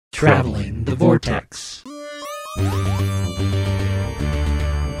Traveling the Vortex.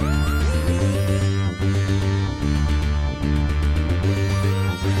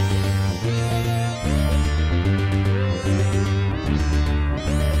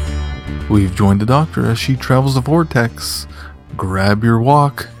 We've joined the Doctor as she travels the vortex. Grab your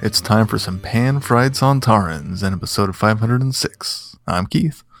walk. It's time for some pan-fried Sontarans in episode 506. I'm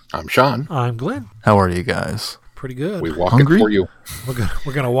Keith. I'm Sean. I'm Glenn. How are you guys? Pretty good. We walk Hungry? it for you.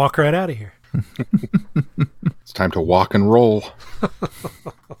 We're gonna walk right out of here. It's time to walk and roll.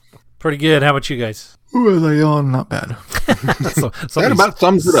 Pretty good. How about you guys? Ooh, as I yawn, not bad. That about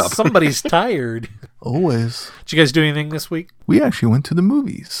sums it up. Somebody's tired. Always. Did you guys do anything this week? We actually went to the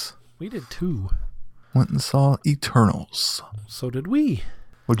movies. We did too. Went and saw Eternals. So did we.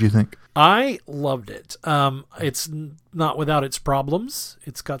 What'd you think? I loved it. It's not without its problems.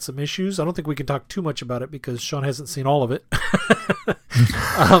 It's got some issues. I don't think we can talk too much about it because Sean hasn't seen all of it.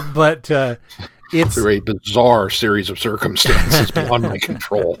 But it's Through a bizarre series of circumstances beyond my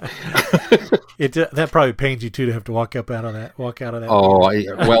control. that probably pains you too to have to walk out of that.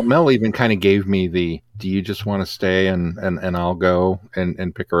 Well, Mel even kind of gave me the, do you just want to stay and I'll go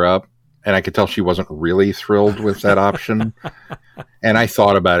and pick her up? And I could tell she wasn't really thrilled with that option. And I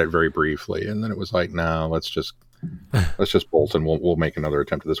thought about it very briefly, and then it was like, no, let's just bolt and we'll make another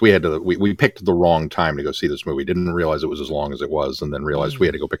attempt at this. We picked the wrong time to go see this movie. Didn't realize it was as long as it was, and then realized we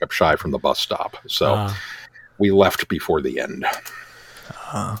had to go pick up Shy from the bus stop. So we left before the end.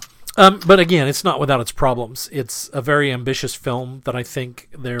 But again, it's not without its problems. It's a very ambitious film that I think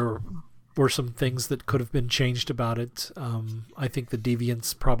there were some things that could have been changed about it. I think the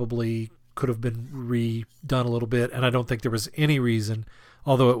deviants probably could have been redone a little bit, and I don't think there was any reason,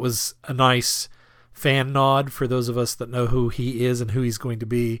 although it was a nice fan nod for those of us that know who he is and who he's going to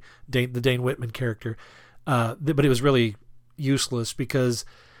be, the Dane Whitman character. But it was really useless because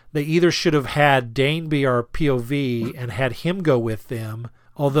they either should have had Dane be our POV and had him go with them,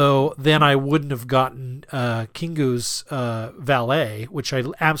 although then I wouldn't have gotten Kingu's valet, which I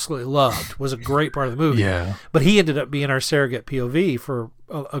absolutely loved, was a great part of the movie. Yeah. But he ended up being our surrogate POV for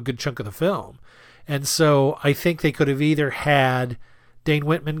a good chunk of the film. And so I think they could have either had Dane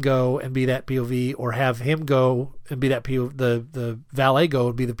Whitman go and be that POV, or have him go and be that POV, the valet go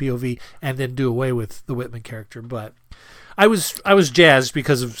and be the POV, and then do away with the Whitman character. But I was jazzed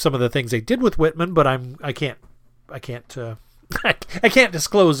because of some of the things they did with Whitman, but I can't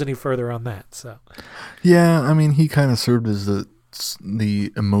disclose any further on that. So, Yeah, I mean, he kind of served as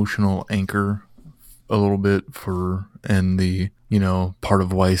the emotional anchor a little bit and the, part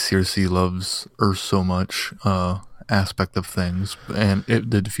of why Circe loves Earth so much aspect of things. And it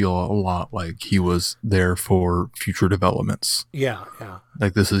did feel a lot like he was there for future developments. yeah.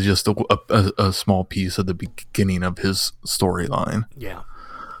 Like this is just a small piece of the beginning of his storyline. Yeah.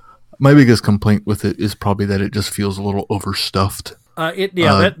 My biggest complaint with it is probably that it just feels a little overstuffed. That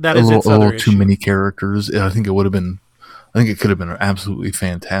is its other a little issue. too many characters. I think it could have been an absolutely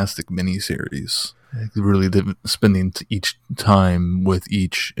fantastic miniseries. Really spending each time with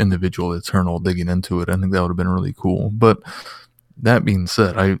each individual Eternal, digging into it. I think that would have been really cool. But that being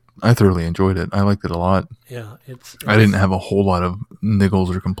said, I thoroughly enjoyed it. I liked it a lot. Yeah, I didn't have a whole lot of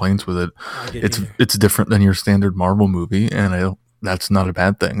niggles or complaints with it. It's different than your standard Marvel movie, and that's not a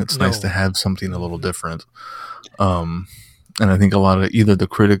bad thing. It's nice to have something a little different. And I think a lot of either the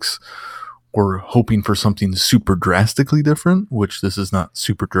critics were hoping for something super drastically different, which this is not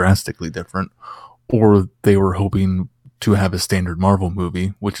super drastically different, or they were hoping to have a standard Marvel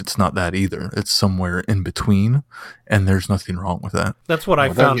movie, which it's not that either. It's somewhere in between, and there's nothing wrong with that. That's what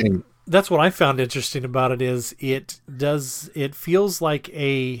I found. That's what I found interesting about it is it feels like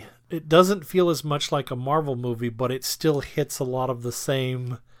it doesn't feel as much like a Marvel movie, but it still hits a lot of the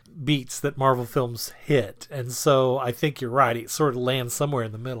same beats that Marvel films hit. And so I think you're right. It sort of lands somewhere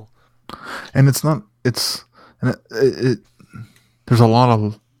in the middle. And there's a lot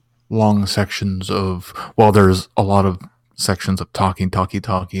of long sections there's a lot of sections of talking,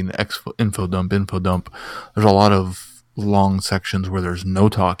 info dump. There's a lot of long sections where there's no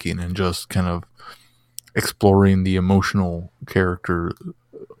talking and just kind of exploring the emotions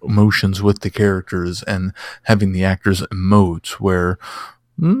with the characters and having the actors emote, where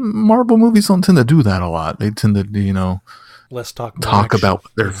Marvel movies don't tend to do that a lot. They tend to, less talk about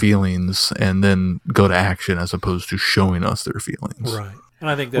their feelings and then go to action as opposed to showing us their feelings. Right. And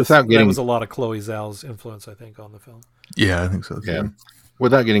I think that was a lot of Chloe Zhao's influence, I think, on the film. Yeah, I think so too. Yeah.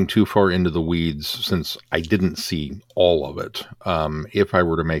 Without getting too far into the weeds, since I didn't see all of it, if I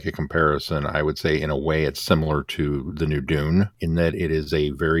were to make a comparison, I would say in a way it's similar to the new Dune, in that it is a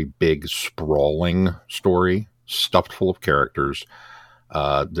very big, sprawling story, stuffed full of characters.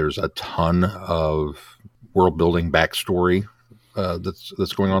 There's a ton of world building backstory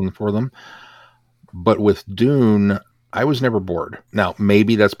that's going on for them. But with Dune, I was never bored. Now,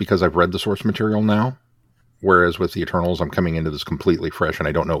 maybe that's because I've read the source material now, whereas with the Eternals, I'm coming into this completely fresh and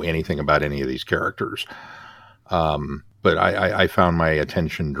I don't know anything about any of these characters. But I found my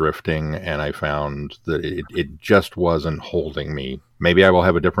attention drifting, and I found that it just wasn't holding me. Maybe I will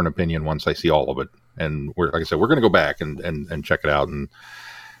have a different opinion once I see all of it. And like I said, we're going to go back and check it out and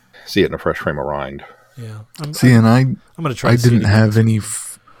see it in a fresh frame of mind. Yeah. I'm going to try. I didn't have any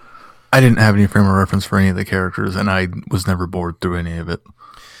frame of reference for any of the characters, and I was never bored through any of it.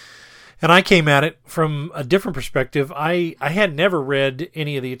 And I came at it from a different perspective. I had never read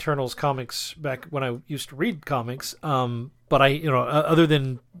any of the Eternals comics back when I used to read comics. But I, other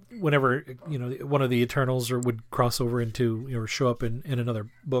than whenever, one of the Eternals would cross over into, or show up in another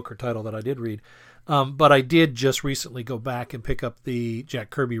book or title that I did read. But I did just recently go back and pick up the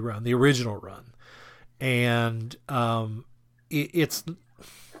Jack Kirby run, the original run. And it's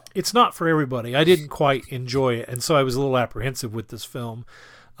not for everybody. I didn't quite enjoy it. And so I was a little apprehensive with this film.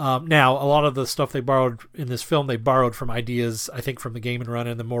 Now, a lot of the stuff they borrowed in this film, they borrowed from ideas, I think, from the Gaiman run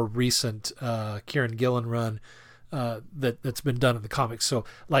and the more recent Kieran Gillen run that's been done in the comics. So,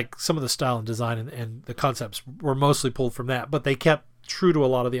 like, some of the style and design and the concepts were mostly pulled from that, but they kept true to a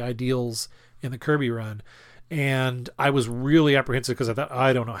lot of the ideals in the Kirby run. And I was really apprehensive because I thought,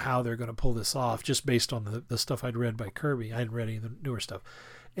 I don't know how they're going to pull this off, just based on the stuff I'd read by Kirby. I hadn't read any of the newer stuff.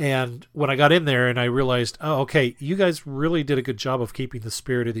 And when I got in there and I realized, oh, okay, you guys really did a good job of keeping the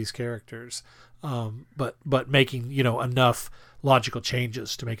spirit of these characters, but making enough logical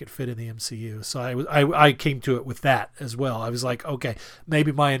changes to make it fit in the MCU. So I came to it with that as well. I was like, okay,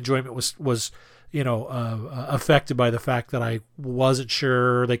 maybe my enjoyment was affected by the fact that I wasn't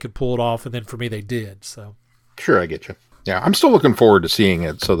sure they could pull it off, and then for me they did. So sure, I get you. Yeah, I'm still looking forward to seeing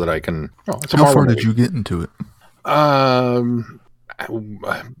it so that I can. How far did you get into it?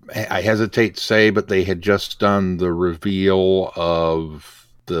 I hesitate to say, but they had just done the reveal of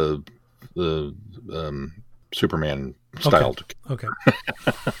the Superman styled. Okay.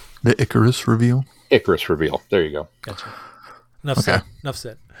 The Icarus reveal? Icarus reveal. There you go. Gotcha. Enough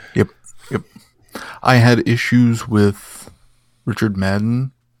said. Yep. I had issues with Richard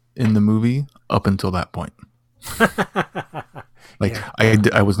Madden in the movie up until that point.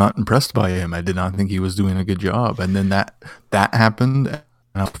 I was not impressed by him. I did not think he was doing a good job. And then that happened,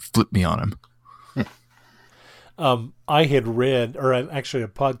 and it flipped me on him. I had read, or actually a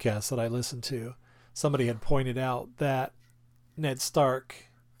podcast that I listened to, somebody had pointed out that Ned Stark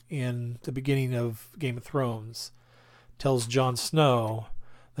in the beginning of Game of Thrones tells Jon Snow,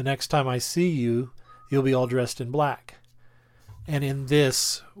 the next time I see you, you'll be all dressed in black. And in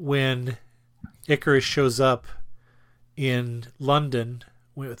this, when Icarus shows up in London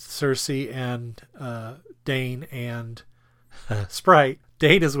with Cersei and Dane and Sprite,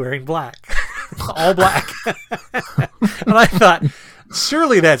 Dane is wearing black. All black. And I thought,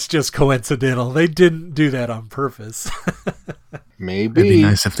 surely that's just coincidental. They didn't do that on purpose. Maybe. It'd be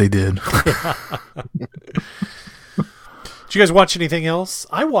nice if they did. Did you guys watch anything else?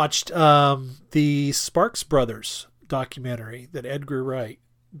 I watched the Sparks Brothers documentary that Edgar Wright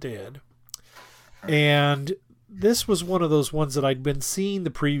did. And this was one of those ones that I'd been seeing the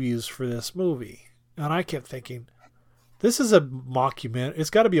previews for this movie. And I kept thinking, this is a mockumentary. It's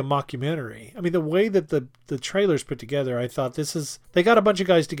got to be a mockumentary. I mean, the way that the trailer's put together, I thought they got a bunch of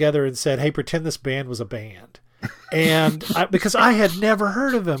guys together and said, hey, pretend this band was a band. And because I had never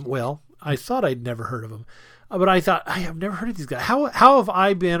heard of them. Well, I thought I'd never heard of them. But I thought, I have never heard of these guys. How have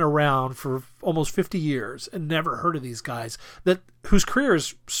I been around for almost 50 years and never heard of these guys whose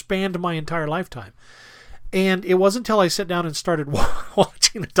careers spanned my entire lifetime? And it wasn't until I sat down and started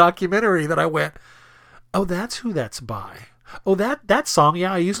watching the documentary that I went, oh, that's who that's by. Oh, that song,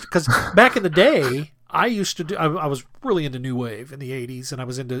 yeah, I used to, because back in the day, I used to do, I was really into new wave in the 80s, and I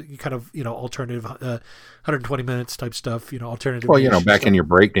was into kind of, alternative 120 minutes type stuff, alternative. Well, back stuff. In your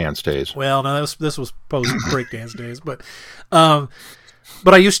breakdance days. Well, no, this was post breakdance days, but I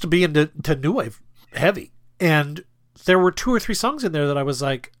used to be into new wave heavy, and there were 2 or 3 songs in there that I was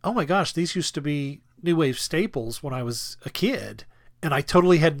like, oh my gosh, these used to be new wave staples when I was a kid. And I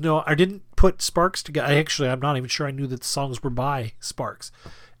totally I didn't put Sparks together. I'm not even sure I knew that the songs were by Sparks.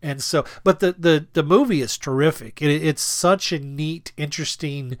 And so, but the movie is terrific. It's such a neat,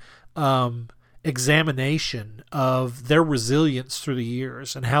 interesting examination of their resilience through the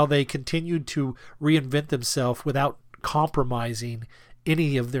years and how they continued to reinvent themselves without compromising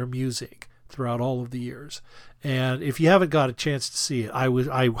any of their music throughout all of the years. And if you haven't got a chance to see it,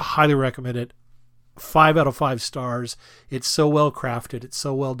 I highly recommend it. 5 out of 5 stars. It's so well crafted. It's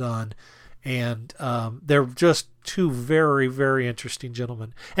so well done. And they're just two very, very interesting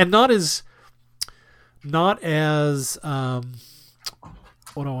gentlemen. And not as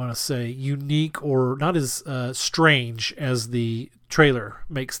what do I want to say, unique or not as strange as the trailer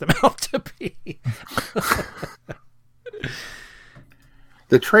makes them out to be.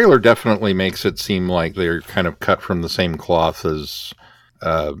 The trailer definitely makes it seem like they're kind of cut from the same cloth as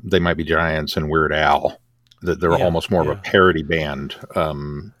They Might Be Giants and Weird Al. That they're almost more of a parody band.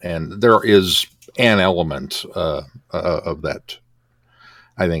 And there is an element of that,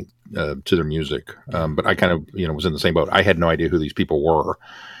 I think, to their music. But I kind of, was in the same boat. I had no idea who these people were.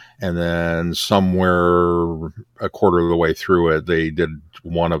 And then somewhere a quarter of the way through it, they did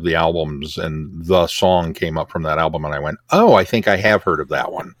one of the albums and the song came up from that album. And I went, oh, I think I have heard of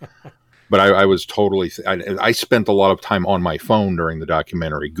that one. But I was totally, I spent a lot of time on my phone during the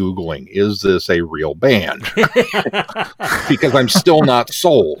documentary Googling, is this a real band? Because I'm still not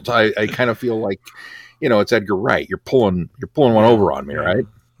sold. I kind of feel like, it's Edgar Wright. You're pulling one over on me, right?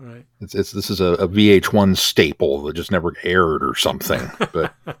 Right. This is a VH1 staple that just never aired or something.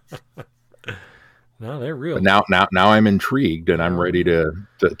 But no, they're real. But now I'm intrigued and I'm ready to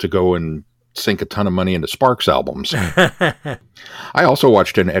go and sink a ton of money into Sparks albums. I also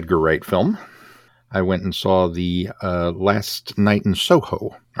watched an Edgar Wright film. I went and saw the Last Night in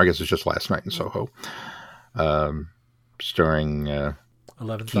Soho. I guess it's just Last Night in Soho, starring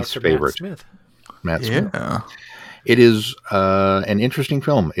 11th Keith's Doctor favorite, Matt Smith. Yeah. It is an interesting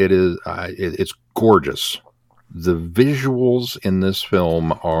film. It's gorgeous. The visuals in this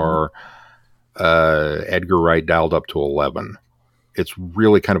film are Edgar Wright dialed up to 11. It's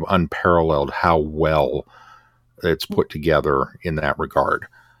really kind of unparalleled how well it's put together in that regard.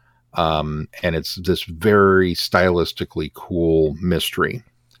 And it's this very stylistically cool mystery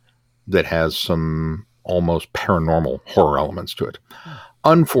that has some almost paranormal horror elements to it.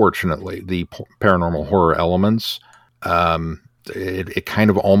 Unfortunately, the paranormal horror elements, it kind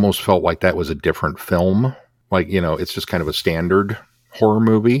of almost felt like that was a different film. Like, it's just kind of a standard horror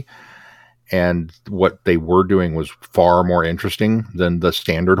movie. And what they were doing was far more interesting than the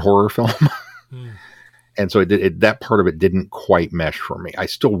standard horror film. And so that part of it didn't quite mesh for me. I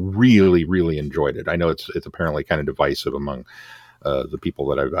still really, really enjoyed it. I know it's apparently kind of divisive among the people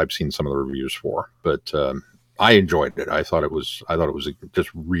that I've seen some of the reviews for, but I enjoyed it. I thought it was just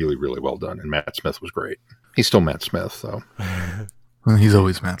really, really well done. And Matt Smith was great. He's still Matt Smith, though. He's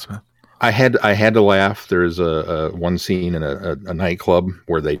always Matt Smith. I had to laugh. There's a one scene in a nightclub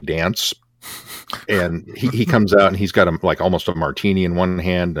where they dance. And he comes out and he's got almost a martini in one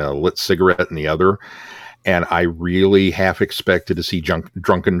hand, a lit cigarette in the other. And I really half expected to see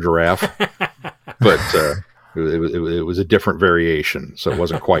Drunken Giraffe, but it was a different variation, so it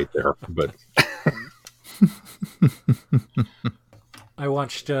wasn't quite there. But I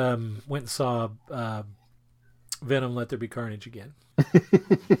watched, went and saw Venom: Let There Be Carnage again.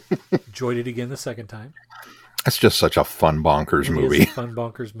 Enjoyed it again the second time. That's just such a fun bonkers movie. It's a fun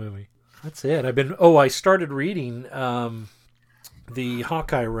bonkers movie. That's it. I started reading the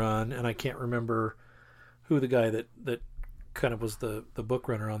Hawkeye run, and I can't remember who the guy that kind of was the book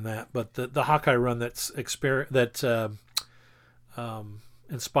runner on that, but the Hawkeye run that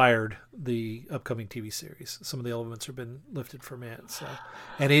inspired the upcoming TV series. Some of the elements have been lifted from it,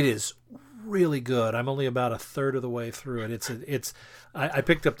 and it is really good. I'm only about a third of the way through it. I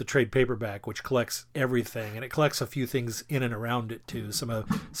picked up the trade paperback, which collects everything, and it collects a few things in and around it too.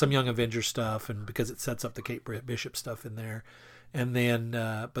 Some Young Avenger stuff, and because it sets up the Kate Bishop stuff in there, and then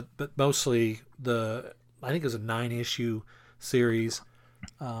but mostly I think it was a 9-issue series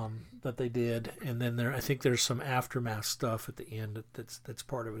that they did, and then I think there's some aftermath stuff at the end that's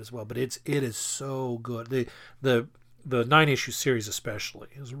part of it as well. But it is so good. The 9-issue series especially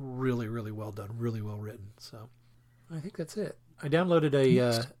is really, really well done, really well written. So I think that's it. I downloaded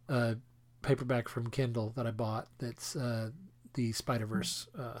a paperback from Kindle that I bought. That's the Spider-Verse,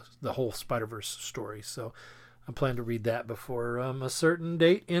 the whole Spider-Verse story. So I plan to read that before a certain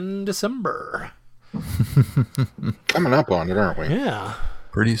date in December. Coming up on it, aren't we? Yeah.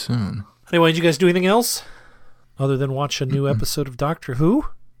 Pretty soon. Anyway, did you guys do anything else other than watch a new episode of Doctor Who?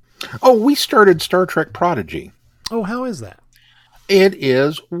 Oh, we started Star Trek Prodigy. Oh, how is that? It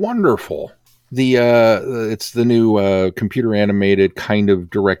is wonderful. It's the new computer animated, kind of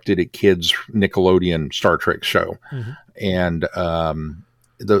directed at kids Nickelodeon Star Trek show. Mm-hmm. And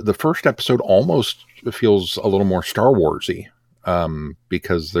the first episode almost feels a little more Star Warsy.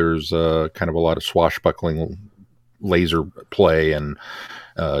 Because there's kind of a lot of swashbuckling laser play and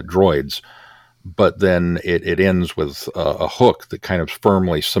droids. but then it ends with a hook that kind of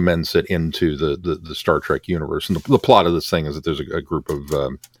firmly cements it into the Star Trek universe. And the plot of this thing is that there's a group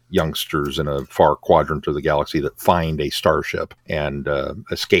of youngsters in a far quadrant of the galaxy that find a starship and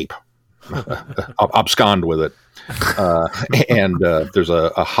escape, abscond with it. And there's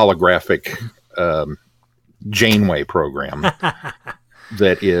a holographic Janeway program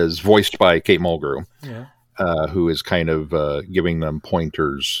that is voiced by Kate Mulgrew. Yeah. Who is kind of giving them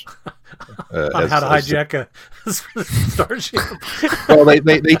pointers on how to hijack a starship. Well,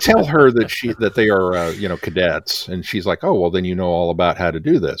 they tell her that they are cadets, and she's like, "Oh, well, then you know all about how to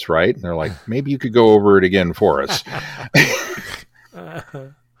do this, right?" And they're like, "Maybe you could go over it again for us."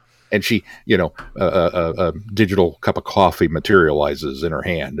 And she, a digital cup of coffee materializes in her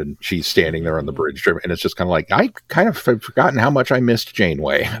hand, and she's standing there on the bridge, and it's just kind of like, I kind of have forgotten how much I missed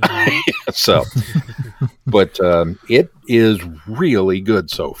Janeway. So, but it is really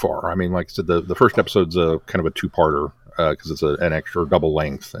good so far. I mean, like I said, the first episode's kind of a two-parter because it's an extra double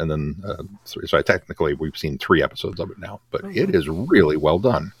length, and then so technically we've seen 3 episodes of it now, but it is really well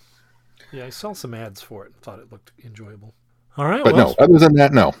done. Yeah, I saw some ads for it and thought it looked enjoyable. All right, but no, other than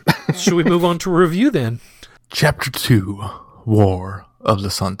that, no. Should we move on to review then? Chapter 2, War of the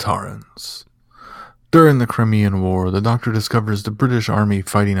Sontarans. During the Crimean War, the Doctor discovers the British army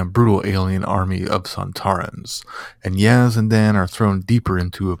fighting a brutal alien army of Sontarans, and Yaz and Dan are thrown deeper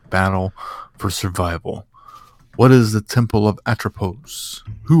into a battle for survival. What is the Temple of Atropos?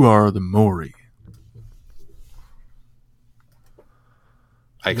 Who are the Mori?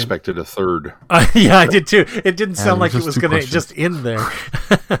 I expected a third. Yeah, I did too. It didn't sound like it was going to just end there.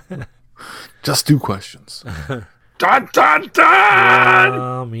 Just 2 questions. Dun, dun,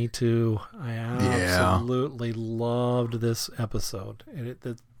 dun! Me too. I absolutely loved this episode. And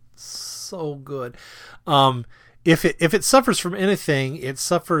it's so good. If it suffers from anything, it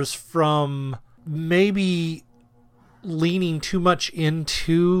suffers from maybe leaning too much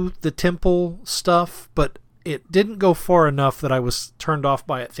into the temple stuff, but it didn't go far enough that I was turned off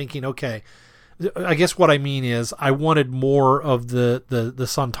by it, thinking, okay, I guess what I mean is I wanted more of the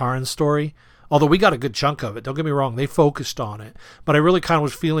Sontaran story, although we got a good chunk of it. Don't get me wrong, they focused on it, but I really kind of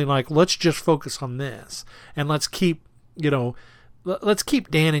was feeling like, let's just focus on this, and let's keep Dan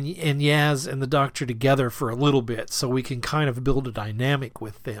and Yaz and the Doctor together for a little bit so we can kind of build a dynamic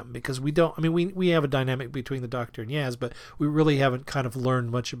with them, because we have a dynamic between the Doctor and Yaz, but we really haven't kind of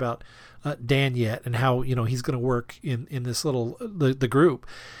learned much about Dan yet and how he's going to work in this little the group.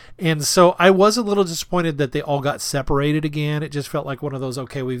 And so I was a little disappointed that they all got separated again. It just felt like one of those,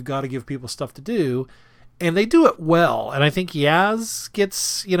 okay, we've got to give people stuff to do, and they do it well. And I think Yaz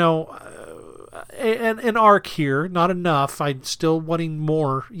gets an arc here, not enough. I'm still wanting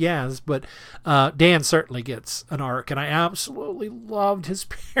more Yaz, but Dan certainly gets an arc, and I absolutely loved his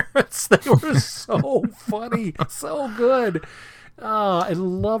parents. They were so funny, so good. I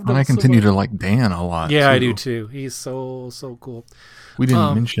loved them. And I continue to like Dan a lot. Yeah, too. I do too. He's so cool. We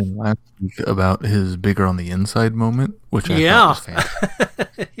didn't mention last week about his bigger on the inside moment, which I thought was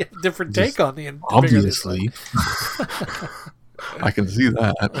fantastic. Different take on the obviously. I can see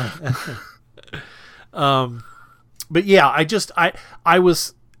that. But yeah, I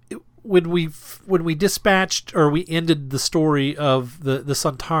was when we dispatched, or we ended the story of the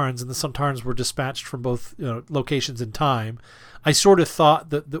Sontarans, and the Sontarans were dispatched from both locations in time. I sort of thought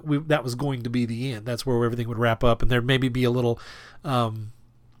that was going to be the end. That's where everything would wrap up, and there maybe be a little, a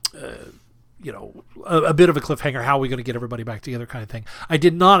bit of a cliffhanger. How are we going to get everybody back together, kind of thing. I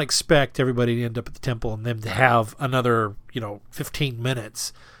did not expect everybody to end up at the temple and them to have another 15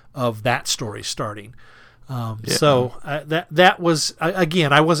 minutes of that story starting. So that was,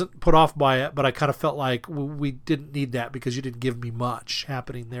 again, I wasn't put off by it, but I kind of felt like we didn't need that because you didn't give me much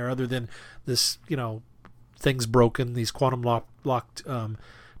happening there other than this, things broken, these quantum locked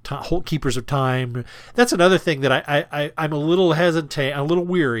keepers of time. That's another thing that I'm a little hesitant, a little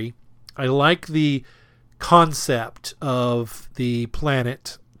weary. I like the concept of the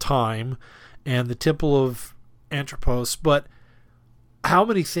planet time and the Temple of Atropos, but how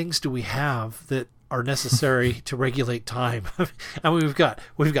many things do we have that are necessary to regulate time? I mean, we've got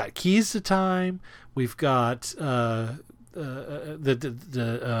keys to time. We've got the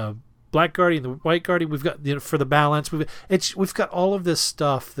Black Guardian, the White Guardian. We've got for the balance. We've got all of this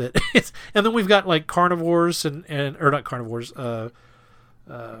stuff that, and then we've got like carnivores or not carnivores,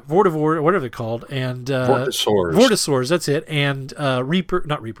 Vortivore, whatever they're called, and Vortisaurs. That's it, and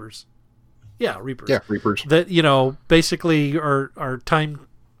Reapers. Yeah, Reapers. That basically are time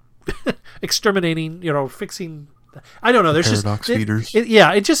exterminating. Fixing. I don't know. There's paradox feeders.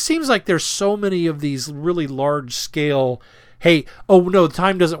 It just seems like there's so many of these really large scale hey, oh no,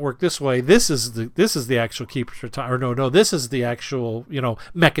 time doesn't work this way. This is the actual keeper for time, or no, this is the actual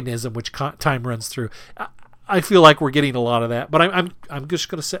mechanism which time runs through. I feel like we're getting a lot of that, but I'm just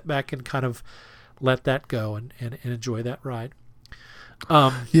going to sit back and kind of let that go and enjoy that ride.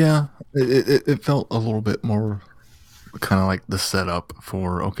 Yeah, it felt a little bit more kind of like the setup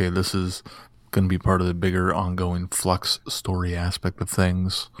for, okay, this is going to be part of the bigger ongoing Flux story aspect of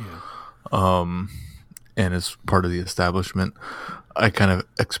things. Yeah. And as part of the establishment, I kind of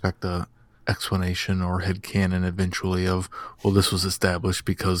expect a explanation or headcanon eventually of, well, this was established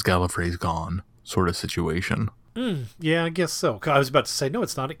because Gallifrey's gone sort of situation. Yeah, I guess so. I was about to say, no,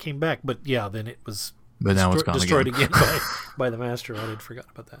 it's not. It came back. But yeah, then it was now it's gone destroyed again by the Master. I had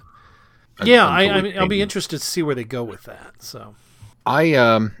forgotten about that. Yeah, I'll be interested to see where they go with that. So,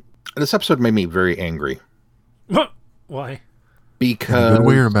 this episode made me very angry. Why? Because in a good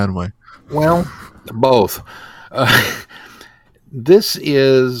way or a bad way? Well, both. This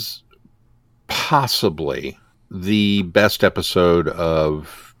is possibly the best episode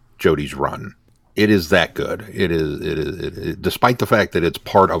of Jodie's run. It is that good. It is, despite the fact that it's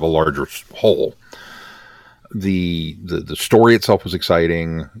part of a larger whole. The story itself was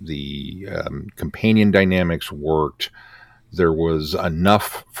exciting. The companion dynamics worked. There was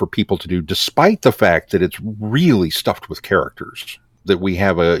enough for people to do, despite the fact that it's really stuffed with characters. That we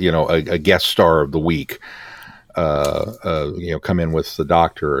have a guest star of the week, come in with the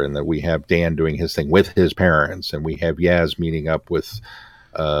Doctor, and that we have Dan doing his thing with his parents, and we have Yaz meeting up with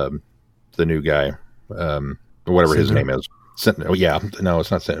the new guy, whatever his name is. Yeah, no,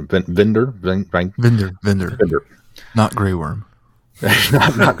 it's not Vinder. Not Grey Worm.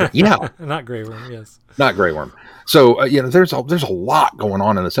 Yeah, not Grey Worm. Yes, not Grey Worm. So there's a lot going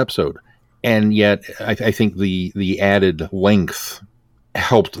on in this episode, and yet I think the added length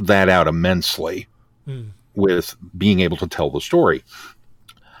helped that out immensely with being able to tell the story.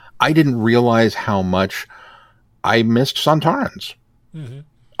 I didn't realize how much I missed Sontarans.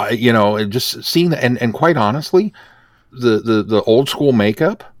 Mm-hmm. Just seeing that, and quite honestly, the old school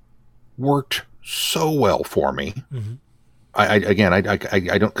makeup worked so well for me. Mm-hmm. I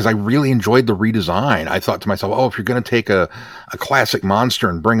don't, because I really enjoyed the redesign. I thought to myself, oh, if you're going to take a classic monster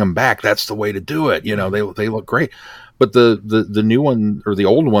and bring them back, that's the way to do it. They look great. But the new one, or the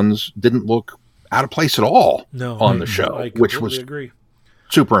old ones, didn't look out of place at all on the show, which was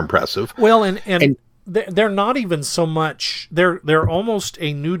super impressive. Well, and they're not even so much. They're almost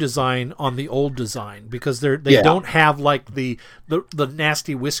a new design on the old design, because they don't have like the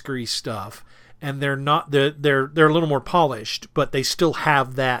nasty whiskery stuff, and they're a little more polished, but they still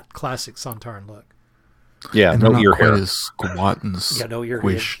have that classic Sontaran look. Yeah, and no ear hair, as squat and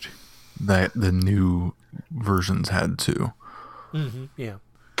squished that the new versions had too. Mm-hmm, yeah,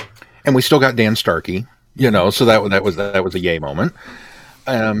 and we still got Dan Starkey, so that was a yay moment.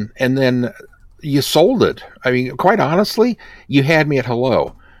 And then you sold it. I mean, quite honestly, you had me at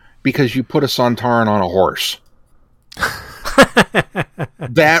hello, because you put a Sontaran on a horse.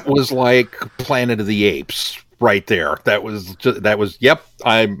 That was like Planet of the Apes right there. That was. Yep.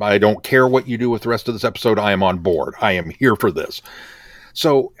 I don't care what you do with the rest of this episode. I am on board. I am here for this.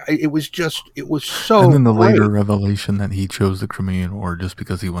 So it was so. And then the later revelation that he chose the Crimean War just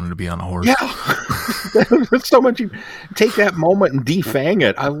because he wanted to be on a horse. Yeah, there's so much. You take that moment and defang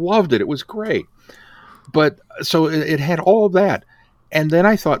it. I loved it. It was great. But so it had all of that, and then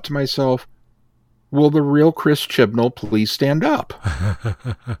I thought to myself, will the real Chris Chibnall please stand up?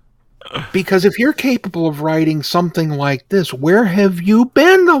 Because if you're capable of writing something like this, where have you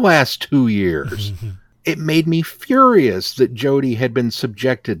been the last 2 years? It made me furious that Jodie had been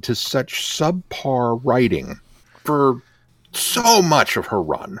subjected to such subpar writing for so much of her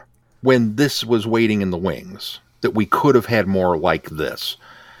run, when this was waiting in the wings, that we could have had more like this.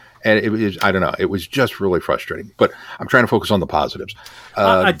 And it was, I don't know, it was just really frustrating. But I'm trying to focus on the positives.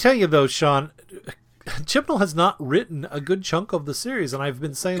 I tell you, though, Sean, Chibnall has not written a good chunk of the series, and I've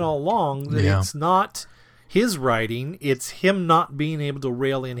been saying all along that it's not his writing, it's him not being able to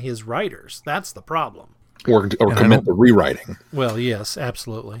rail in his writers. That's the problem. Or commit to rewriting. Well, yes,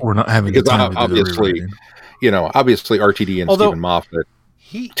 absolutely. Or not having the time to do the rewriting. Obviously RTD and Stephen Moffat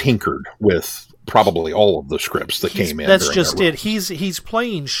tinkered with probably all of the scripts that came in. That's just it. He's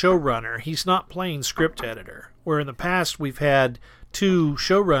playing showrunner. He's not playing script editor. Where in the past we've had two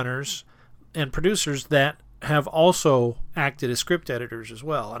showrunners and producers that have also acted as script editors as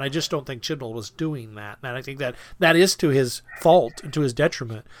well. And I just don't think Chibnall was doing that. And I think that is to his fault and to his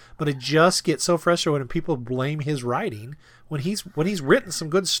detriment. But I just get so frustrated when people blame his writing when he's written some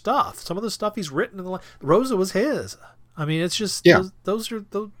good stuff. Some of the stuff he's written in Rosa was his. I mean, it's just those are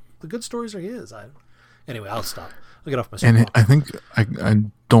the good stories are his. Anyway, I'll stop. I'll get off my And soapbox. I think I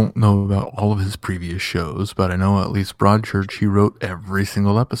don't know about all of his previous shows, but I know at least Broadchurch, he wrote every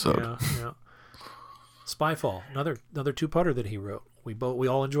single episode. Yeah. Spyfall, another 2-parter that he wrote. We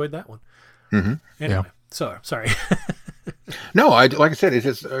all enjoyed that one. Mm-hmm. Anyway, sorry. No, like I said, it's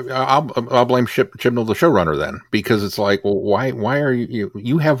just I'll blame Chibnall, the showrunner, then, because it's like, well, why are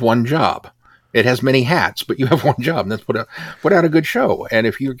you have one job? It has many hats, but you have one job, and that's put out a good show. And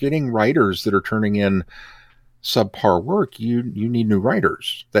if you're getting writers that are turning in subpar work, you need new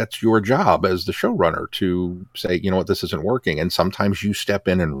writers. That's your job as the showrunner to say, you know what, this isn't working. And sometimes you step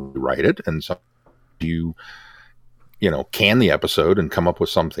in and write it, and some you can the episode and come up with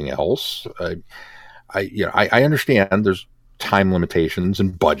something else. I understand there's time limitations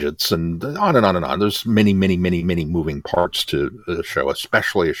and budgets and on and on and on. There's many moving parts to the show,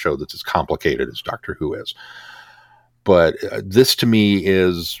 especially a show that's as complicated as Doctor Who is. But this to me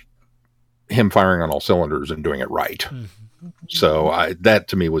is him firing on all cylinders and doing it right. Mm-hmm. So that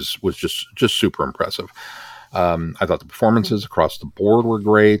to me was just super impressive. I thought the performances across the board were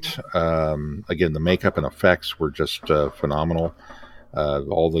great. Again, the makeup and effects were just phenomenal.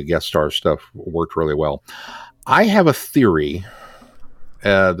 All the guest star stuff worked really well. I have a theory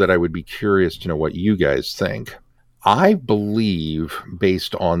that I would be curious to know what you guys think. I believe,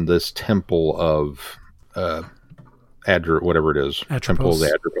 based on this temple of whatever it is, Atropos. Temple of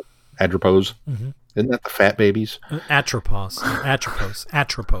the Atropos. Mm-hmm. Isn't that the fat babies? Atropos.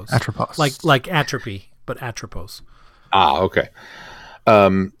 Like atrophy, but Atropos. Okay.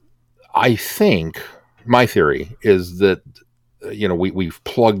 I think my theory is that we've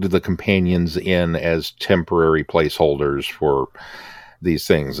plugged the companions in as temporary placeholders for these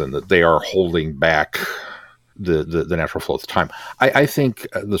things, and that they are holding back the natural flow of time. I think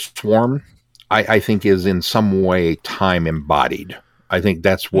the swarm, I think, is in some way time embodied. I think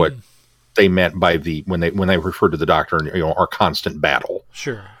that's what they meant by when they referred to the Doctor and our constant battle.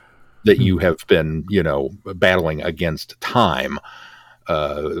 Sure. That you have been battling against time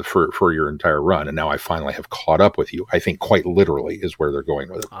for your entire run, and now I finally have caught up with you. I think quite literally is where they're going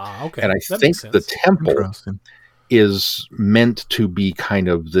with it. Okay. And I think the temple is meant to be kind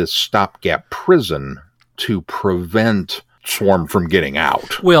of this stopgap prison to prevent Swarm from getting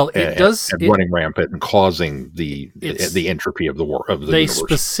out. Well, it does running rampant and causing the entropy of the universe. They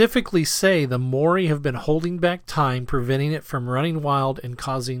specifically say the Mori have been holding back time, preventing it from running wild and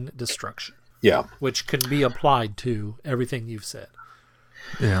causing destruction. Yeah, which can be applied to everything you've said.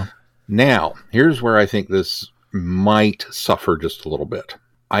 Yeah. Now, here's where I think this might suffer just a little bit.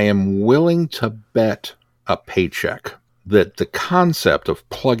 I am willing to bet a paycheck that the concept of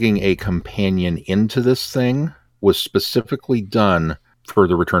plugging a companion into this thing was specifically done for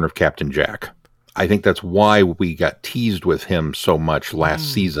the return of Captain Jack. I think that's why we got teased with him so much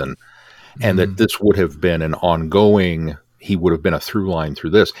last season, and that this would have been an ongoing. He would have been a through line through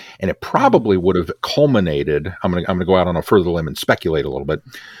this, and it probably would have culminated. I'm going to go out on a further limb and speculate a little bit.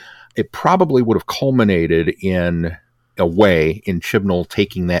 It probably would have culminated in a way in Chibnall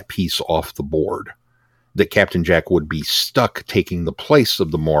taking that piece off the board, that Captain Jack would be stuck taking the place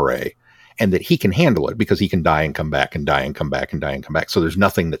of the Moray, and that he can handle it because he can die and come back and die and come back and die and come back. So there's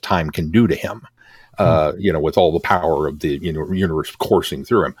nothing that time can do to him. With all the power of the universe coursing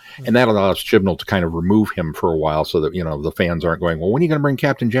through him. And that allows Chibnall to kind of remove him for a while so that, the fans aren't going, well, when are you going to bring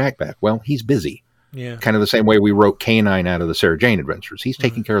Captain Jack back? Well, he's busy. Yeah. Kind of the same way we wrote K9 out of the Sarah Jane Adventures. He's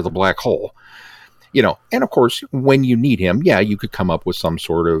taking care of the black hole. And of course, when you need him, you could come up with some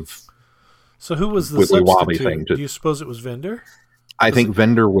sort of So who was the substitute? Thing do you suppose it was Vendor? I think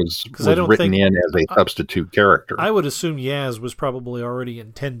Vendor was written in as a substitute character. I would assume Yaz was probably already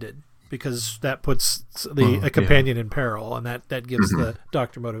intended, because that puts a companion in peril, and that gives the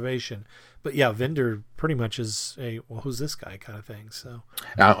Doctor motivation. But Vendor pretty much is who's this guy kind of thing. So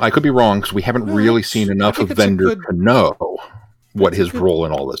I could be wrong, because we haven't really seen enough of Vendor to know what his role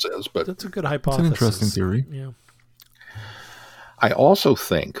in all this is. But that's a good hypothesis. It's an interesting theory. Yeah. I also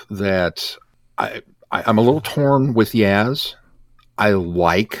think that I'm a little torn with Yaz. I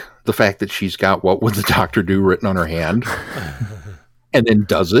like the fact that she's got "What would the Doctor do" written on her hand, and then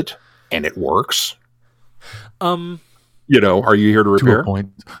does it. And it works. Are you here to repair? To a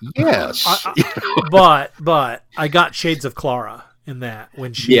point. Yes. But I got shades of Clara in that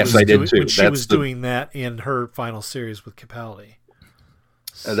when she was doing that in her final series with Capaldi.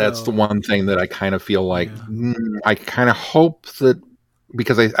 So, that's the one thing that I kind of feel like I kind of hope that,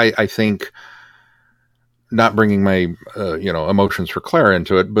 because I think, not bringing my emotions for Clara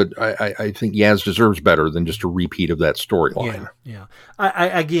into it, but I think Yaz deserves better than just a repeat of that storyline. Yeah.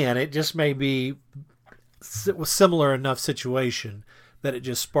 Again, it just may be a similar enough situation, that it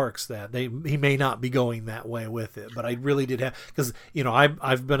just sparks that. He may not be going that way with it, but I really did have, because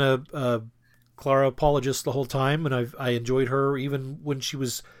I've been a Clara apologist the whole time, and I enjoyed her even when she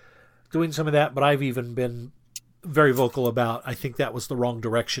was doing some of that, but I've even been very vocal about I think that was the wrong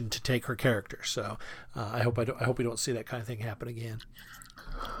direction to take her character. So I hope we don't see that kind of thing happen again.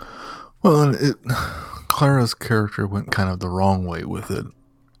 Well, Clara's character went kind of the wrong way with it.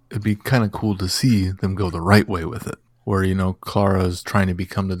 It'd be kind of cool to see them go the right way with it, where, Clara's trying to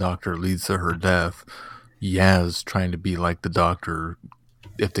become the Doctor leads to her death. Yaz trying to be like the Doctor,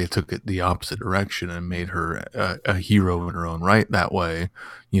 if they took it the opposite direction and made her a hero in her own right that way,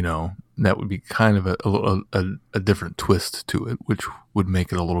 that would be kind of a different twist to it, which would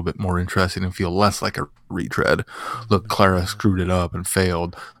make it a little bit more interesting and feel less like a retread. Look, Clara screwed it up and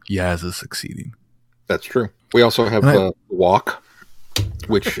failed. Yaz is succeeding. That's true. We also have Walk,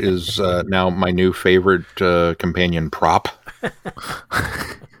 which is now my new favorite companion prop. Did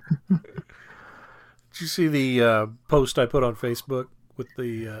you see the post I put on Facebook with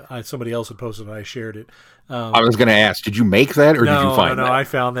the somebody else had posted and I shared it? I was going to ask, did you make that or did you find that? No, I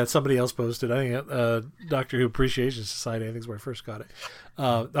found that. Somebody else posted. I think Doctor Who Appreciation Society, I think is where I first got it.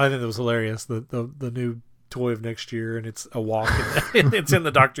 I think it was hilarious. The new toy of next year, and it's a walk. And it's in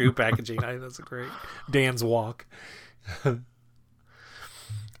the Doctor Who packaging. I think that's a great Dan's walk.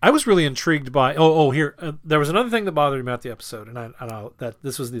 I was really intrigued by. Here there was another thing that bothered me about the episode, and I that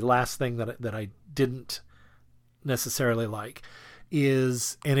this was the last thing that I didn't necessarily like.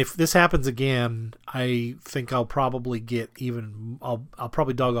 And if this happens again, I think I'll probably I'll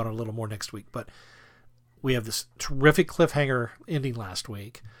probably dog on it a little more next week. But we have this terrific cliffhanger ending last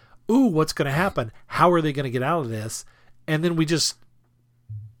week. Ooh, what's going to happen? How are they going to get out of this? And then we just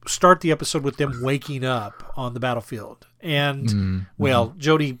start the episode with them waking up on the battlefield. And,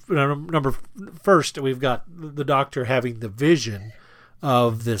 Jodie, first we've got the Doctor having the vision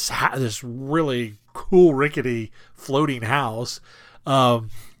of this really cool, rickety, floating house,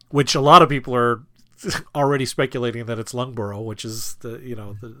 which a lot of people are already speculating that it's Lungborough, which is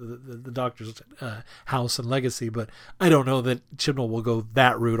the Doctor's house and legacy. But I don't know that Chibnall will go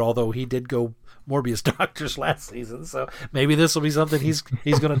that route, although he did go Morbius Doctors last season, so maybe this will be something he's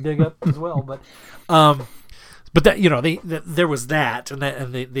going to dig up as well. But that there was that, and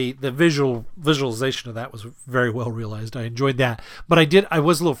the visualization of that was very well realized. I enjoyed that, but I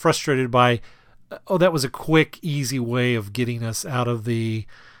was a little frustrated by that was a quick, easy way of getting us out of the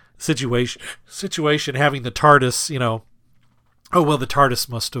situation. Having the TARDIS, the TARDIS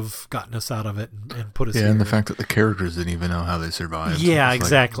must have gotten us out of it and put us here. And the fact that the characters didn't even know how they survived. Yeah,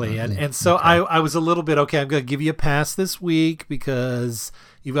 exactly. And so okay. I was a little bit, I'm going to give you a pass this week because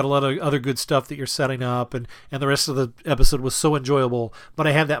you've got a lot of other good stuff that you're setting up, and the rest of the episode was so enjoyable. But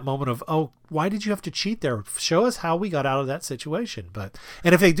I had that moment of, why did you have to cheat there? Show us how we got out of that situation.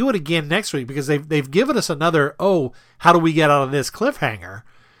 And if they do it again next week, because they've given us another, how do we get out of this cliffhanger?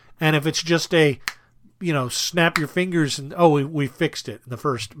 And if it's just a snap your fingers and we fixed it in the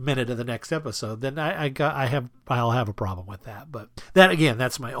first minute of the next episode, then I'll have a problem with that. But that again,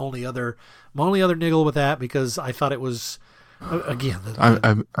 that's my only other niggle with that, because I thought it was again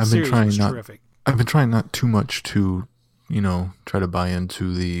I've been trying terrific. I've been trying not too much to try to buy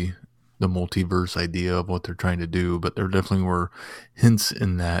into the multiverse idea of what they're trying to do, but there definitely were hints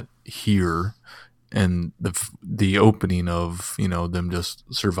in that here. And the opening of them just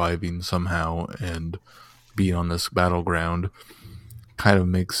surviving somehow and being on this battleground kind of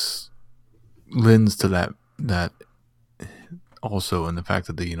lends to that also, in the fact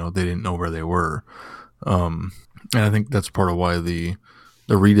that they didn't know where they were, and I think that's part of why the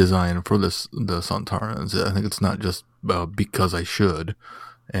redesign for the Sontarans. I think it's not just because I should,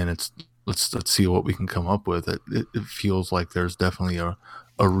 and it's let's see what we can come up with. It feels like there's definitely a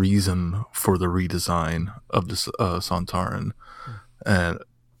reason for the redesign of this Sontaran, and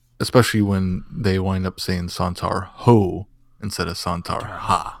especially when they wind up saying Sontar Ho instead of Sontar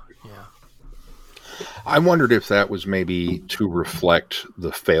Ha. Yeah, I wondered if that was maybe to reflect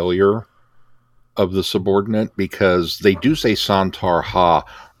the failure of the subordinate, because they do say Sontar Ha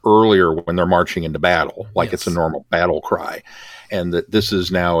earlier when they're marching into battle, like it's a normal battle cry. And that this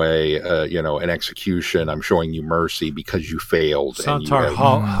is now an execution. I'm showing you mercy because you failed. Sontar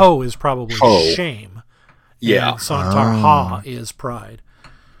Ho is probably shame. Yeah. And Sontar Ha is pride.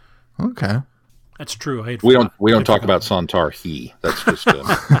 Okay. That's true. We don't talk about Sontar He. That's just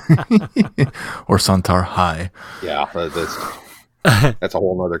or Sontar High. Yeah, that's a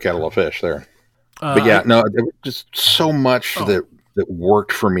whole other kettle of fish there. But yeah, there was just so much that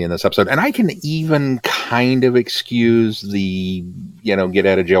worked for me in this episode. And I can even kind of excuse the, get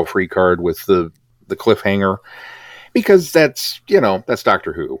out of jail free card with the cliffhanger, because that's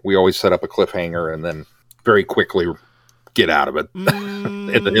Doctor Who. We always set up a cliffhanger and then very quickly get out of it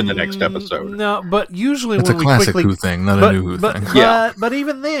in the next episode. No, but usually it's when a classic Who thing, not a new Who thing. But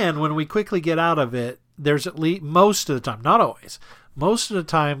even then, when we quickly get out of it, there's at least most of the time, not always, most of the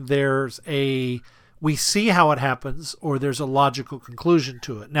time we see how it happens, or there's a logical conclusion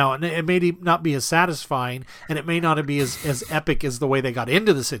to it. Now, it may not be as satisfying, and it may not be as epic as the way they got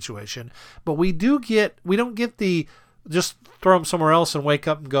into the situation, but we don't get the just throw them somewhere else and wake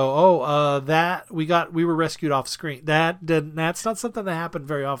up and go, we were rescued off screen. That's not something that happened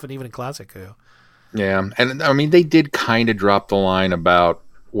very often, even in classic Who. Yeah, and I mean they did kind of drop the line about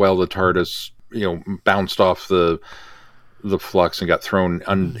the TARDIS bounced off the flux and got thrown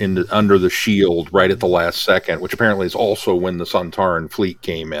under the shield right at the last second, which apparently is also when the Sontaran fleet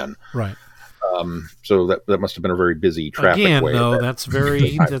came in. Right. So that must have been a very busy traffic way. Though, that's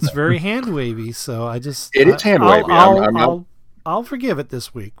very hand wavy. So it's hand wavy. I'll forgive it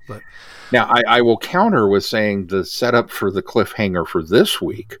this week, but now I will counter with saying the setup for the cliffhanger for this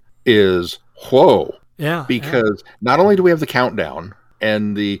week is whoa. Yeah. Because not only do we have the countdown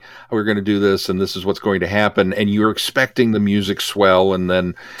and we're going to do this and this is what's going to happen, and you're expecting the music swell and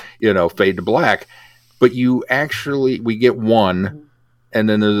then fade to black, but we get one. And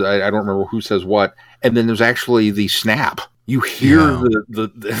then there's, I don't remember who says what. And then there's actually the snap. You hear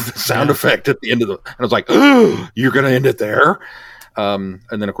the sound effect at the end of and I was like, oh, you're going to end it there. And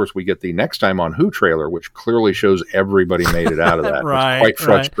then, of course, we get the Next Time on Who trailer, which clearly shows everybody made it out of that. Right, it's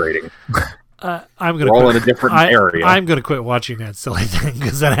quite frustrating. We're all in a different area. I'm going to quit watching that silly thing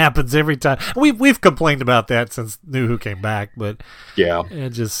because that happens every time. We've complained about that since New Who came back, but it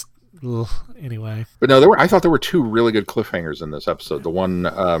just... anyway, but no, I thought there were two really good cliffhangers in this episode. The one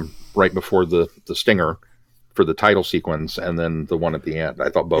right before the stinger for the title sequence, and then the one at the end. I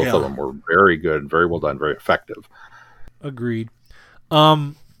thought both of them were very good, very well done, very effective. Agreed.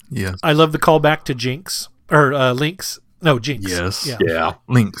 Yes, I love the callback to Jinx or Lynx. No, Jinx. Yes, yeah.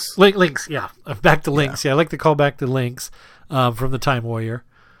 Lynx. Lynx. Yeah, back to Lynx. Yeah, I like the callback to Lynx from the Time Warrior.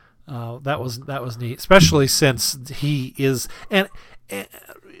 That was neat, especially since he is and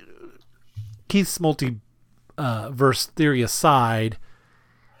Keith's multiverse theory aside,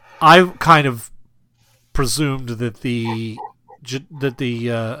 I kind of presumed that the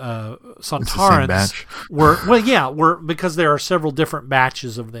Sontarans were because there are several different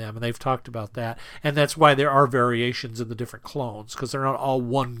batches of them, and they've talked about that, and that's why there are variations in the different clones, because they're not all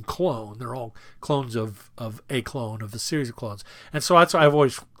one clone; they're all clones of a clone of a series of clones, and so that's why I've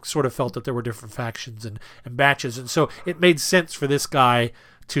always sort of felt that there were different factions and batches, and so it made sense for this guy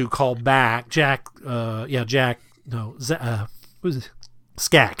to call back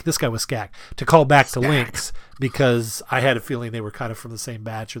Skak. This guy was Skak to call back to Lynx, because I had a feeling they were kind of from the same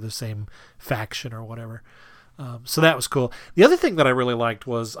batch or the same faction or whatever. So that was cool. The other thing that I really liked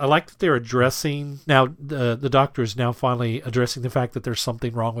was I liked that they're addressing now the Doctor is now finally addressing the fact that there's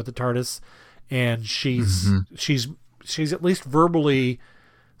something wrong with the TARDIS, and she's at least verbally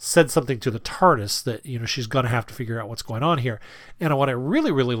said something to the TARDIS that she's going to have to figure out what's going on here. And what I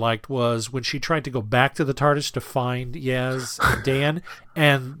really, really liked was when she tried to go back to the TARDIS to find Yaz and Dan,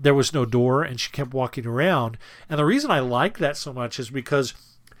 and there was no door, and she kept walking around. And the reason I like that so much is because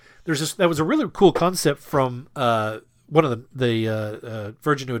that was a really cool concept from one of the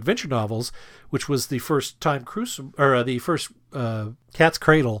Virgin New Adventure novels, which was the first the first Cat's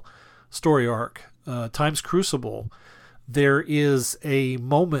Cradle story arc, Time's Crucible. There is a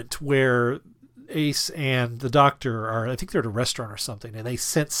moment where Ace and the Doctor I think they're at a restaurant or something, and they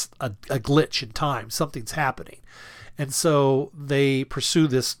sense a glitch in time. Something's happening. And so they pursue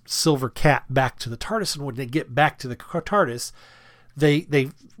this silver cat back to the TARDIS, and when they get back to the TARDIS, they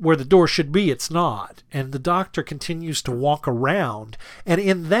where the door should be, it's not. And the Doctor continues to walk around, and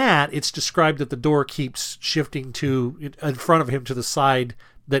in that, it's described that the door keeps shifting to in front of him to the side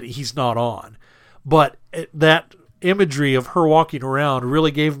that he's not on. But that imagery of her walking around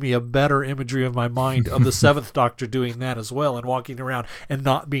really gave me a better imagery of my mind of the Seventh Doctor doing that as well, and walking around and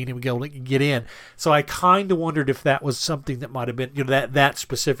not being able to get in. So I kind of wondered if that was something that might have been, that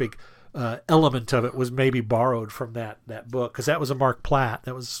specific element of it was maybe borrowed from that book, because that was a Mark Platt.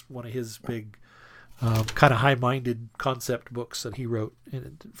 That was one of his big kind of high-minded concept books that he wrote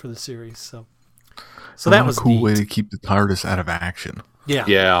for the series. So that was a cool neat way to keep the TARDIS out of action.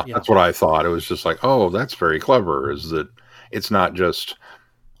 Yeah, that's what I thought. It was just like, oh, that's very clever, is that it's not just,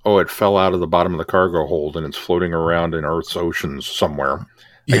 it fell out of the bottom of the cargo hold and it's floating around in Earth's oceans somewhere.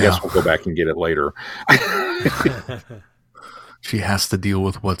 I guess we'll go back and get it later. She has to deal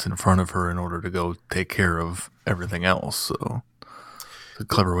with what's in front of her in order to go take care of everything else. So a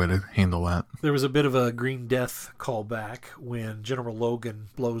clever way to handle that. There was a bit of a Green Death callback when General Logan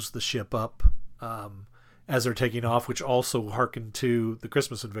blows the ship up as they're taking off, which also harkened to the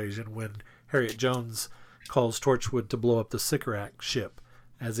Christmas Invasion when Harriet Jones calls Torchwood to blow up the Sycorax ship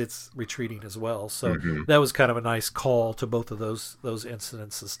as it's retreating as well. So that was kind of a nice call to both of those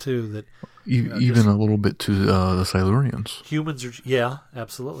incidences too. That even a little bit to the Silurians. Humans are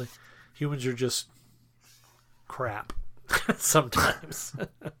absolutely. Humans are just crap sometimes.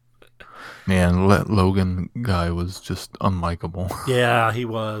 Man, that Logan guy was just unlikable. Yeah, he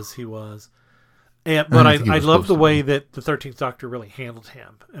was. But I love the way that the 13th Doctor really handled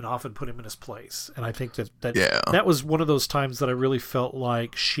him and often put him in his place. And I think that was one of those times that I really felt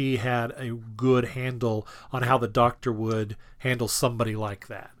like she had a good handle on how the Doctor would handle somebody like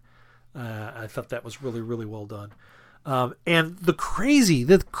that. I thought that was really, really well done. And the crazy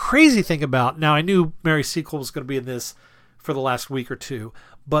thing about, now I knew Mary Sequel was going to be in this for the last week or two,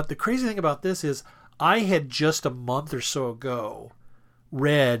 but the crazy thing about this is I had just a month or so ago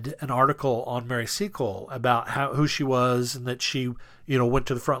read an article on Mary Sequel about who she was and that she, went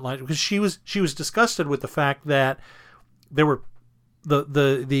to the front line because she was disgusted with the fact that there were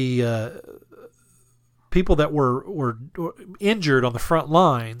the people that were injured on the front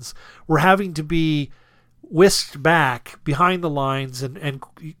lines were having to be whisked back behind the lines and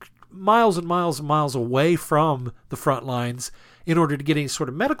miles and miles and miles away from the front lines in order to get any sort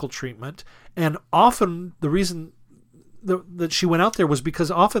of medical treatment. And often the reason that she went out there was because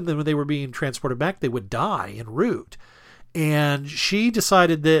often when they were being transported back, they would die en route. And she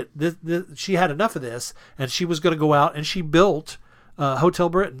decided that she had enough of this, and she was going to go out, and she built Hotel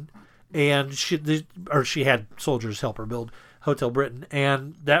Britain, and she had soldiers help her build Hotel Britain,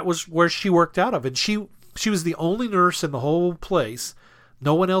 and that was where she worked out of. And she was the only nurse in the whole place.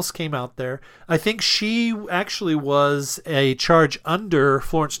 No one else came out there. I think she actually was a charge under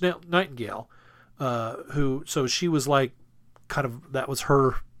Florence Nightingale. So she was like kind of, that was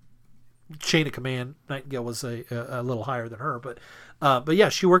her chain of command. Nightingale was a little higher than her, but yeah,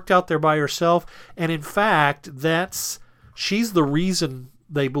 she worked out there by herself. And in fact, she's the reason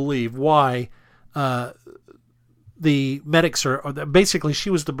they believe why, the medics basically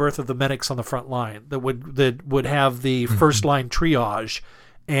she was the birth of the medics on the front line that would have the first line triage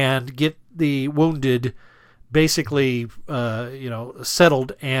and get the wounded basically,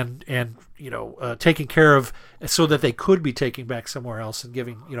 settled and taken care of so that they could be taken back somewhere else and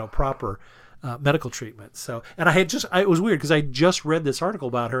giving, proper medical treatment. So, and it was weird because I just read this article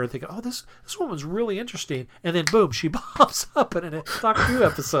about her and thinking, oh, this woman's really interesting. And then boom, she pops up in a Doctor Who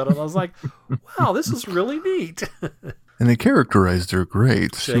episode. And I was like, wow, this is really neat. And they characterized her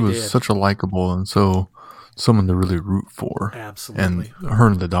great. She was such a likable and so someone to really root for. Absolutely. And her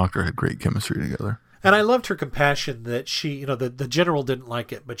and the Doctor had great chemistry together. And I loved her compassion that she, the general didn't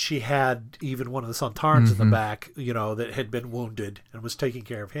like it, but she had even one of the Sontarans in the back, that had been wounded and was taking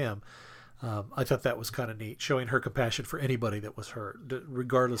care of him. I thought that was kind of neat, showing her compassion for anybody that was hurt,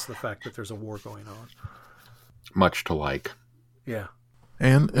 regardless of the fact that there's a war going on. Much to like. Yeah.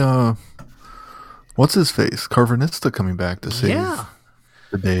 And what's his face? Carvanista coming back to save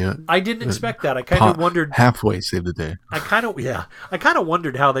the day. I didn't expect that. I kind of wondered. Halfway save the day. I kind of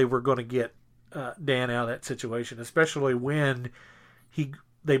wondered how they were going to get Dan out of that situation, especially when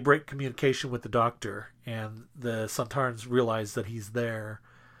they break communication with the Doctor and the Sontarans realize that he's there.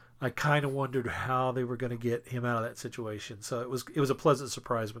 I kind of wondered how they were going to get him out of that situation. So it was a pleasant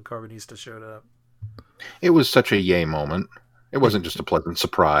surprise when Carvanista showed up. It was such a yay moment. It wasn't just a pleasant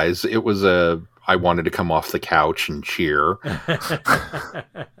surprise. It was I wanted to come off the couch and cheer.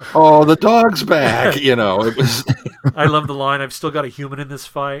 Oh, the dog's back! It was. I love the line. I've still got a human in this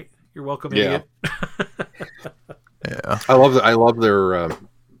fight. You're welcome, idiot. Yeah. I love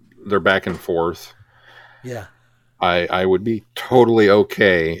their back and forth. Yeah. I would be totally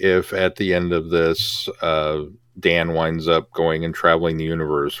okay if at the end of this, Dan winds up going and traveling the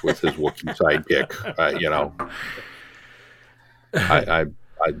universe with his Wookiee sidekick.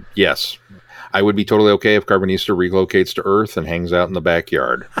 Yes, I would be totally okay if Carvanista relocates to Earth and hangs out in the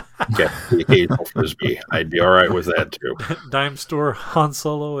backyard. Get the occasional frisbee. I'd be all right with that too. Dime store Han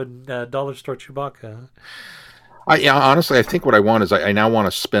Solo and dollar store Chewbacca. Honestly, I think what I want is I now want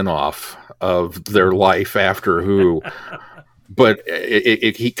a spin-off of their life after Who. But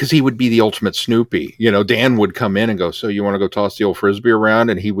because he would be the ultimate Snoopy. Dan would come in and go, so you want to go toss the old Frisbee around?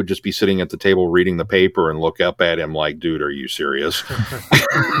 And he would just be sitting at the table reading the paper and look up at him like, dude, are you serious?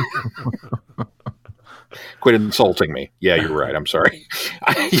 Quit insulting me. Yeah, you're right. I'm sorry.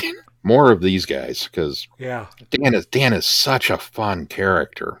 More of these guys, because Dan is such a fun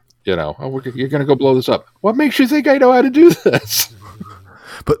character. You're going to go blow this up. What makes you think I know how to do this?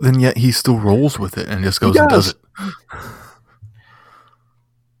 But then yet he still rolls with it and just goes and does it.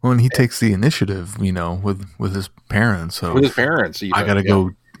 Well, and he takes the initiative, with his parents. So with his parents, I got to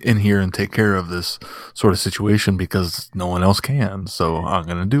go in here and take care of this sort of situation because no one else can. So I'm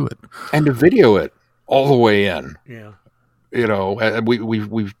going to do it. And to video it all the way in. Yeah.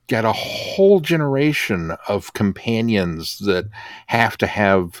 We've got a whole generation of companions that have to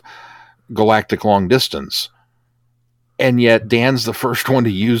have galactic long distance. And yet Dan's the first one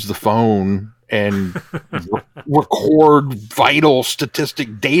to use the phone and record vital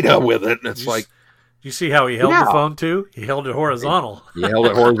statistic data with it. And it's like, you see how he held the phone too? He held it horizontal. He held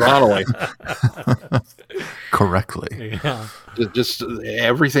it horizontally. Correctly. Yeah. Just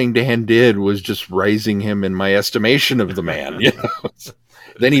everything Dan did was just raising him in my estimation of the man.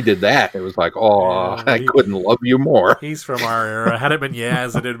 Then he did that. It was like, I couldn't love you more. He's from our era. Had it been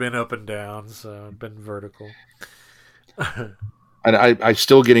Yaz, it had been up and down, so it'd been vertical. And I'm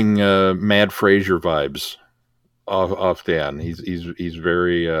still getting Mad Fraser vibes off Dan. He's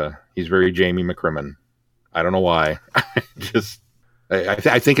very Jamie McCrimmon. I don't know why.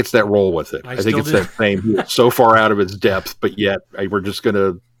 I think it's that roll with it. I think it's that same. He's so far out of its depth, but yet we're just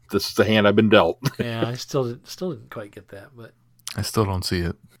gonna. This is the hand I've been dealt. Yeah, I still didn't quite get that, but I still don't see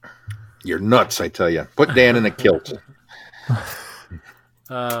it. You're nuts, I tell you. Put Dan in a kilt.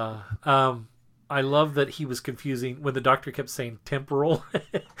 I love that he was confusing when the doctor kept saying temporal.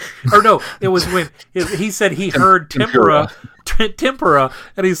 Or no, it was when he said he heard tempura,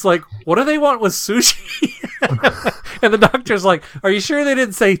 and he's like, what do they want with sushi? And the doctor's like, are you sure they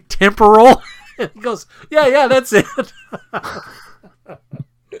didn't say temporal? And he goes, yeah, that's it.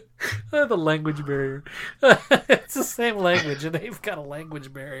 The language barrier. It's the same language, and they've got a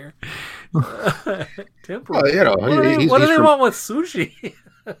language barrier. Temporal. What do they want with sushi?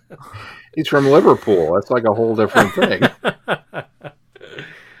 He's from Liverpool. That's like a whole different thing.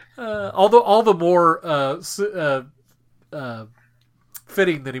 All the more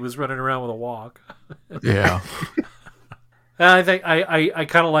fitting that he was running around with a walk. Yeah. I think I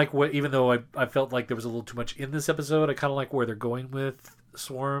kind of like what, even though I felt like there was a little too much in this episode, I kind of like where they're going with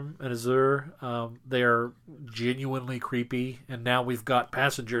Swarm and Azure. They are genuinely creepy, and now we've got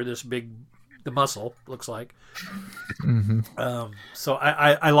Passenger, the muscle looks like. Mm-hmm. So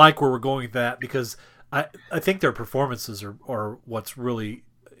I like where we're going with that, because I think their performances are what's really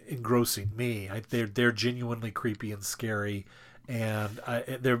engrossing me. They're genuinely creepy and scary, and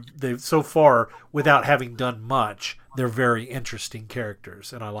they've so far, without having done much, they're very interesting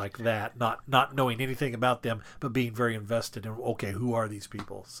characters, and I like that. Not knowing anything about them, but being very invested in, okay, who are these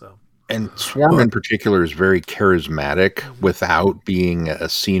people? So. And Swarm in particular is very charismatic without being a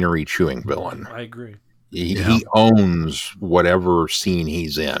scenery chewing villain. I agree. He owns whatever scene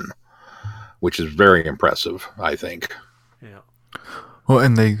he's in, which is very impressive, I think. Yeah. Well,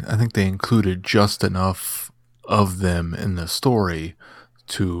 and I think they included just enough of them in the story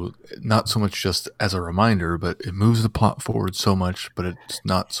to not so much just as a reminder, but it moves the plot forward so much, but it's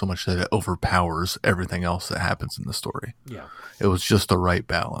not so much that it overpowers everything else that happens in the story. Yeah. It was just the right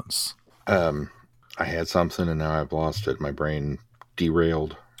balance. I had something and now I've lost it. My brain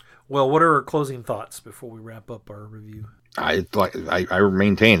derailed. Well, what are our closing thoughts before we wrap up our review? I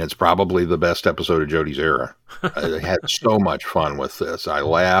maintain it's probably the best episode of Jodie's era. I had so much fun with this. I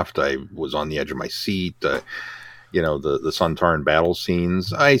laughed. I was on the edge of my seat. The Sontaran battle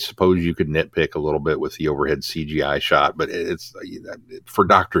scenes. I suppose you could nitpick a little bit with the overhead CGI shot, but it's for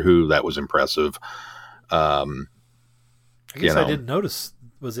Doctor Who, that was impressive. I guess I didn't notice.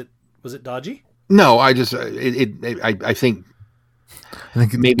 Was it dodgy? No, I think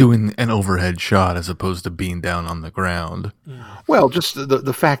maybe doing an overhead shot as opposed to being down on the ground. Well, just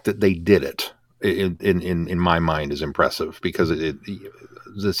the fact that they did it in my mind is impressive, because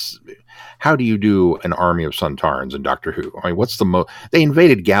how do you do an army of Sontarans in Doctor Who? I mean, what's they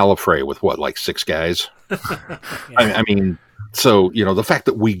invaded Gallifrey with what, like 6 guys? Yeah. I mean, so, the fact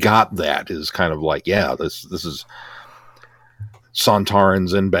that we got that is kind of like, yeah, this is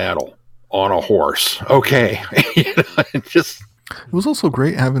Sontarans in battle on a horse. Okay. It was also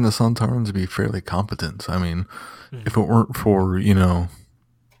great having the Sontarans be fairly competent. I mean, if it weren't for,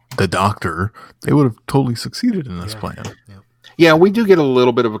 the Doctor, they would have totally succeeded in this plan. Yeah, we do get a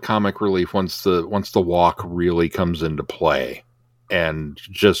little bit of a comic relief once the walk really comes into play, and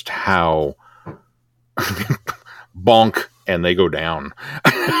just how bonk and they go down.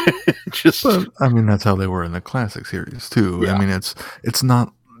 But, I mean, that's how they were in the classic series too. Yeah. I mean, it's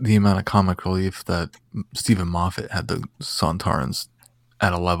not the amount of comic relief that Stephen Moffat had the Sontarans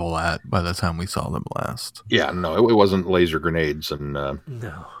at a level at by the time we saw them last. Yeah, no, it wasn't laser grenades and no,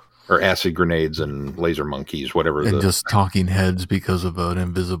 or acid grenades and laser monkeys, whatever. And just talking heads because of an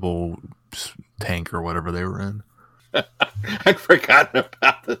invisible tank or whatever they were in. I'd forgotten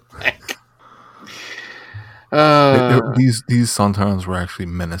about the tank. These Sontarans were actually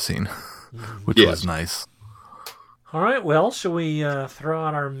menacing, which was nice. All right, well, shall we throw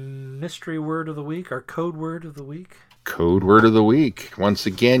out our mystery word of the week, our code word of the week? Code word of the week. Once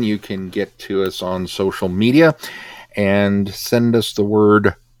again, you can get to us on social media and send us the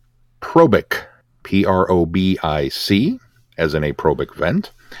word probic, Probic, as in a probic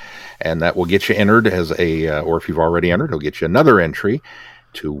vent. And that will get you entered as or if you've already entered, it'll get you another entry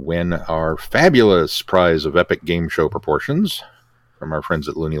to win our fabulous prize of epic game show proportions from our friends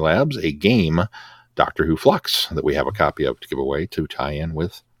at Looney Labs, a game, Doctor Who Flux, that we have a copy of to give away to tie in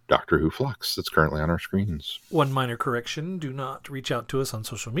with Doctor Who Flux that's currently on our screens. One minor correction. Do not reach out to us on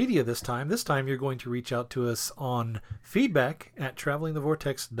social media this time. This time you're going to reach out to us on feedback at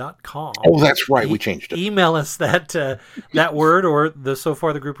travelingthevortex.com. Oh, that's right. We changed it. Email us that word or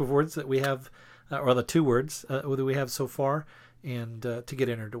the group of words that we have, or the 2 words that we have so far, and to get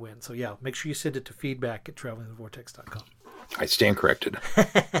entered to win. So, yeah, make sure you send it to feedback at travelingthevortex.com. I stand corrected.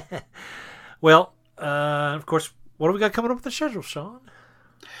 Well, of course, what do we got coming up with the schedule, Sean?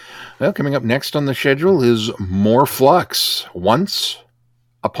 Well, coming up next on the schedule is more Flux, Once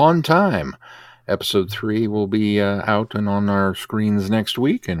Upon Time. Episode 3 will be out and on our screens next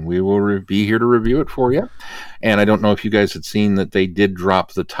week, and we will be here to review it for you. And I don't know if you guys had seen that they did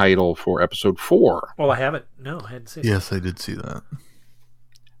drop the title for Episode 4. Oh, I haven't. No, I hadn't seen it. Yes, I did see that.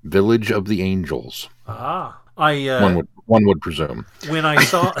 Village of the Angels. Ah. One would presume. When I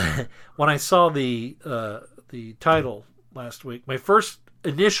saw the title last week, my first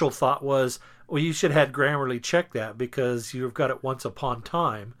initial thought was, well, you should have had Grammarly check that because you've got it Once Upon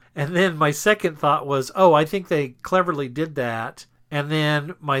Time. And then my second thought was, oh, I think they cleverly did that. And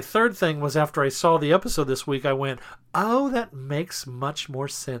then my third thing was, after I saw the episode this week, I went, oh, that makes much more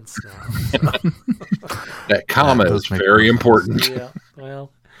sense now. That comma is very important. Yeah,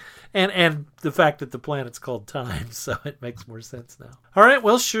 well, and the fact that the planet's called Time, so it makes more sense now. All right,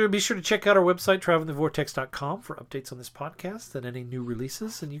 well, be sure to check out our website, travelingthevortex.com, for updates on this podcast and any new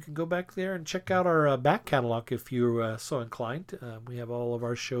releases. And you can go back there and check out our back catalog if you're so inclined. We have all of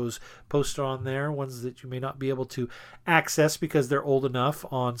our shows posted on there, ones that you may not be able to access because they're old enough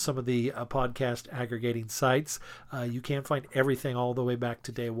on some of the podcast aggregating sites. You can find everything all the way back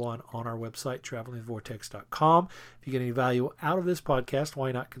to day one on our website, travelingthevortex.com. If you get any value out of this podcast,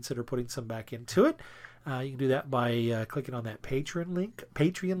 why not consider putting some back into it? You can do that by clicking on that Patreon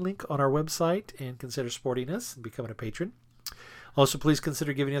link on our website and consider supporting us and becoming a patron. Also, please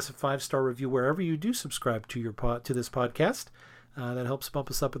consider giving us a 5-star review wherever you do subscribe to this podcast. That helps bump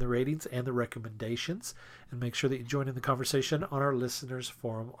us up in the ratings and the recommendations. And make sure that you join in the conversation on our listeners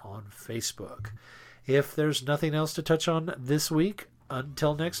forum on Facebook. If there's nothing else to touch on this week,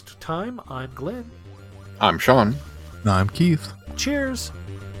 until next time, I'm Glenn. I'm Sean. I'm Keith. Cheers.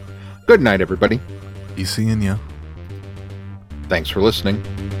 Good night, everybody. Be seeing ya. Thanks for listening.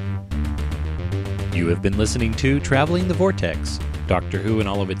 You have been listening to Traveling the Vortex. Doctor Who and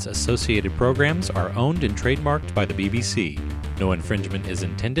all of its associated programs are owned and trademarked by the BBC. No infringement is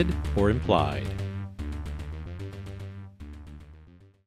intended or implied.